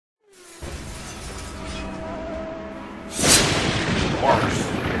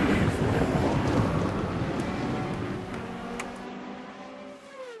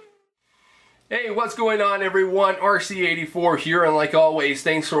Hey, what's going on everyone? RC84 here, and like always,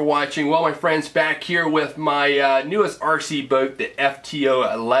 thanks for watching. Well, my friends, back here with my newest RC boat, the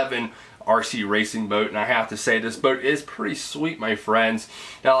FTO 11 RC racing boat, and I have to say this boat is pretty sweet, my friends.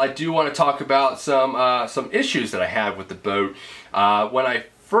 Now, I do want to talk about some issues that I had with the boat. When I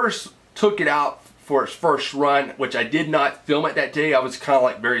first took it out for its first run, which I did not film it that day, I was kind of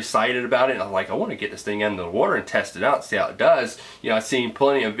like very excited about it. And I'm like, I want to get this thing into the water and test it out and see how it does. You know, I've seen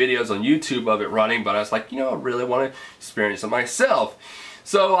plenty of videos on YouTube of it running, but I was like, you know, I really want to experience it myself.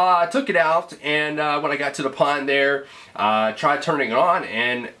 So I took it out, and when I got to the pond there, tried turning it on,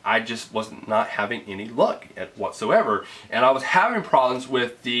 and I just was not having any luck whatsoever. And I was having problems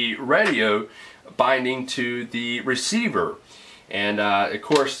with the radio binding to the receiver. And of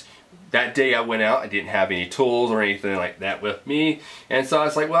course, that day I went out, I didn't have any tools or anything like that with me, and so I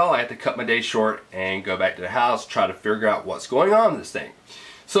was like, well, I have to cut my day short and go back to the house, try to figure out what's going on with this thing.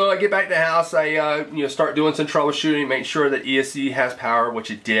 So I get back to the house, I start doing some troubleshooting, make sure that ESC has power, which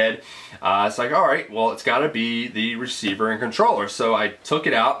it did. It's like, all right, well, it's got to be the receiver and controller. So I took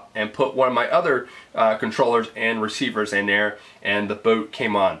it out and put one of my other controllers and receivers in there, and the boat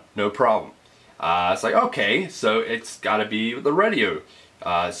came on, no problem. It's like, okay, so it's got to be the radio.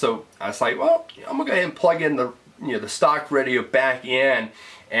 So I was like, well, I'm gonna go ahead and plug in the the stock radio back in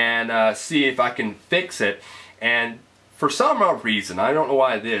and see if I can fix it. And for some odd reason, I don't know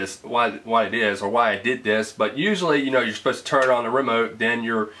why it is or why I did this, but usually you're supposed to turn on the remote, then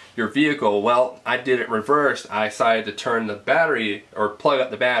your vehicle. Well, I did it reversed. I decided to turn the battery or plug up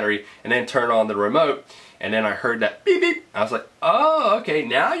the battery and then turn on the remote. And then I heard that beep beep. I was like, oh, okay,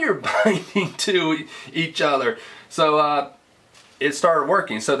 now you're binding to each other. So it started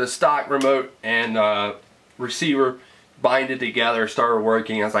working. So the stock remote and receiver binded together, started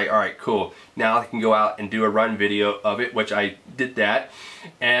working. I was like, all right, cool. Now I can go out and do a run video of it, which I did that.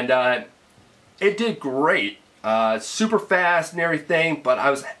 And it did great. Super fast and everything, but I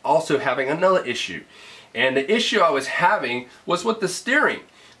was also having another issue. And the issue I was having was with the steering.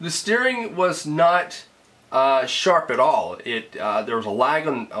 The steering was not sharp at all. There was a lag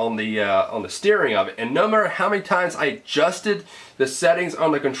on the steering of it, and no matter how many times I adjusted the settings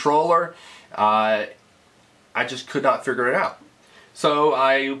on the controller, I just could not figure it out. So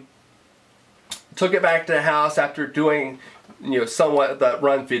I took it back to the house after doing somewhat of that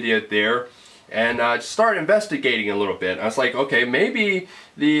run video there, and started investigating a little bit. I was like, okay, maybe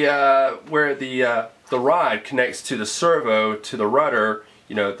where the rod connects to the servo to the rudder,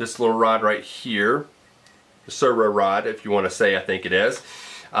 this little rod right here, the servo rod, if you want to say, I think it is.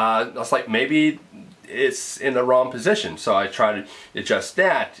 I was like, maybe it's in the wrong position. So I tried to adjust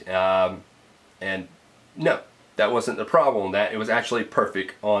that, and no, that wasn't the problem. That it was actually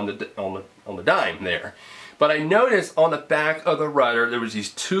perfect on the dime there. But I noticed on the back of the rudder there was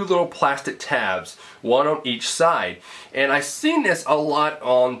these two little plastic tabs, one on each side. And I've seen this a lot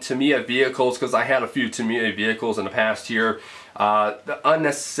on Tamiya vehicles, because I had a few Tamiya vehicles in the past year. The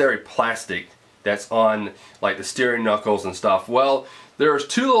unnecessary plastic that's on like the steering knuckles and stuff. Well, there's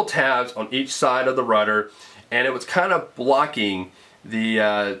two little tabs on each side of the rudder, and it was kind of blocking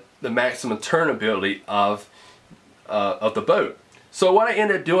the maximum turnability of the boat. So what I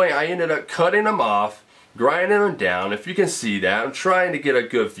ended up doing, I ended up cutting them off, grinding them down. If you can see that, I'm trying to get a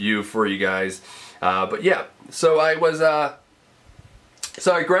good view for you guys. But yeah, so I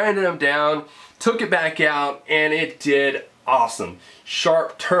grinded them down, took it back out, and it did awesome.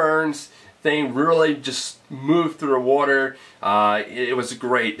 Sharp turns. Thing really just moved through the water. It was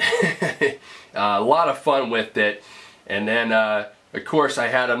great. A lot of fun with it. And then of course I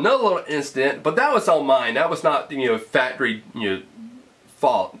had another little incident, but that was on mine. That was not factory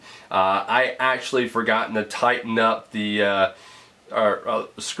fault. I actually forgotten to tighten up the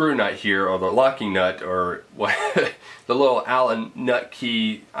screw nut here, or the locking nut, or what the little Allen nut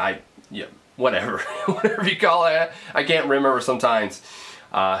key. Whatever whatever you call it. I can't remember sometimes.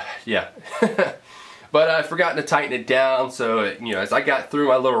 Yeah. But I forgot to tighten it down, so as I got through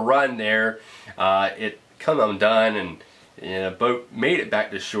my little run there, it come undone, and the boat made it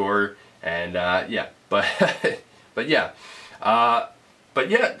back to shore. And yeah, but yeah,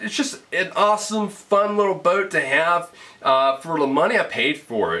 it's just an awesome, fun little boat to have for the money I paid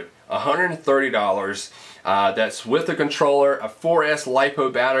for it. $130. That's with a controller, a 4S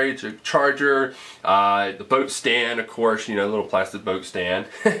LiPo battery charger, the boat stand, of course, little plastic boat stand.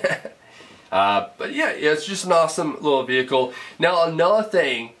 But yeah, it's just an awesome little vehicle. Now, another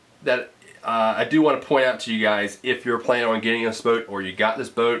thing that I do want to point out to you guys, if you're planning on getting this boat, or you got this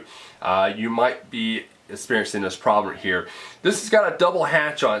boat, you might be experiencing this problem here. This has got a double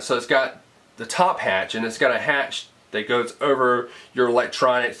hatch on it, so it's got the top hatch, and it's got a hatch that goes over your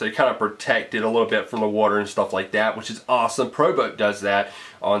electronics. They kind of protect it a little bit from the water and stuff like that, which is awesome. ProBoat does that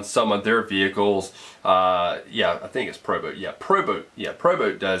on some of their vehicles. Yeah, I think it's ProBoat. Yeah, ProBoat. Yeah,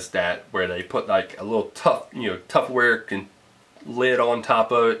 ProBoat does that, where they put like a little Tupperware lid on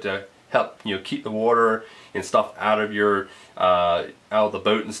top of it to help keep the water and stuff out of your out of the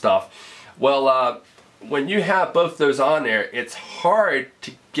boat and stuff. Well, when you have both those on there, it's hard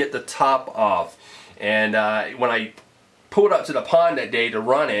to get the top off. And when I pulled up to the pond that day to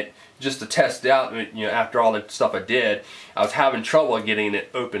run it, just to test it out, after all the stuff I did, I was having trouble getting it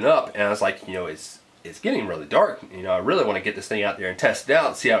open up, and I was like, it's getting really dark. I really want to get this thing out there and test it out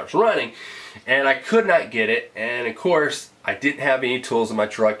and see how it's running. And I could not get it, and of course, I didn't have any tools in my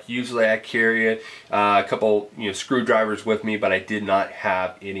truck. Usually I carry a couple screwdrivers with me, but I did not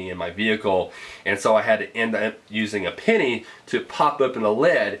have any in my vehicle. And so I had to end up using a penny to pop open the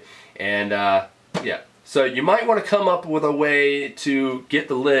lid. And yeah, so you might want to come up with a way to get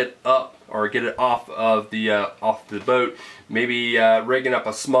the lid up or get it off of the boat. Maybe rigging up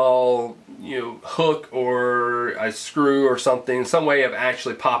a small hook or a screw or something, some way of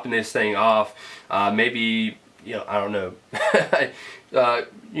actually popping this thing off. Maybe, I don't know.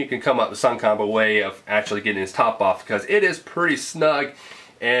 You can come up with some kind of a way of actually getting this top off, because it is pretty snug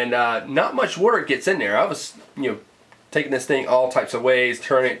and not much water gets in there. I was taking this thing all types of ways,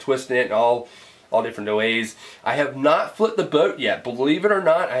 turning it, twisting it, all different ways. I have not flipped the boat yet. Believe it or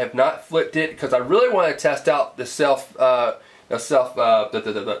not, I have not flipped it, because I really want to test out the self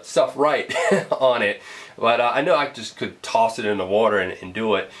right on it. But I know I just could toss it in the water and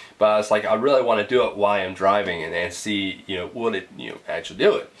do it. But it's like, I really want to do it while I'm driving and see will it actually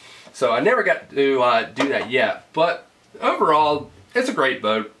do it. So I never got to do that yet. But overall, it's a great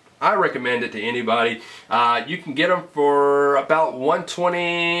boat. I recommend it to anybody. You can get them for about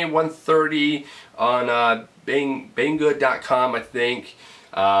 $120, $130 on Banggood.com, I think.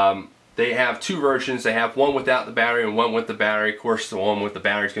 They have two versions. They have one without the battery and one with the battery. Of course, the one with the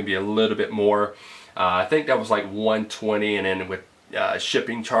battery is going to be a little bit more. I think that was like $120, and then with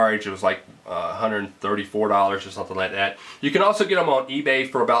shipping charge, it was like $134 or something like that. You can also get them on eBay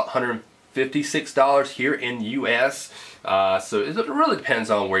for about $156 here in the US. So it really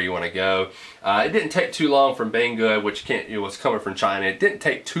depends on where you want to go. It didn't take too long from Banggood, which was coming from China. It didn't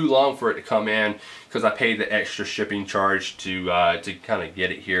take too long for it to come in, because I paid the extra shipping charge to kind of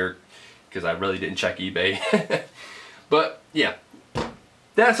get it here, because I really didn't check eBay. But yeah,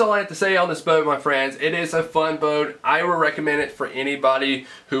 that's all I have to say on this boat, my friends. It is a fun boat. I would recommend it for anybody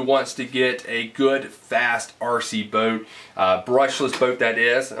who wants to get a good, fast RC boat. Brushless boat, that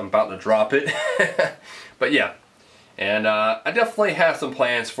is. I'm about to drop it. But yeah. And I definitely have some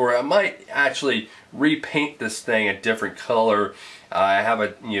plans for it. I might actually repaint this thing a different color. I have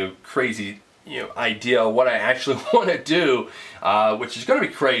a crazy idea of what I actually want to do, which is going to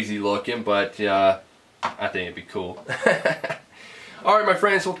be crazy looking, but I think it'd be cool. Alright, my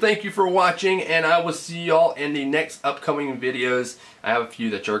friends, well, thank you for watching, and I will see y'all in the next upcoming videos. I have a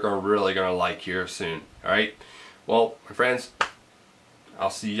few that you're really going to like here soon. Alright, well, my friends, I'll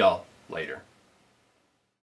see y'all later.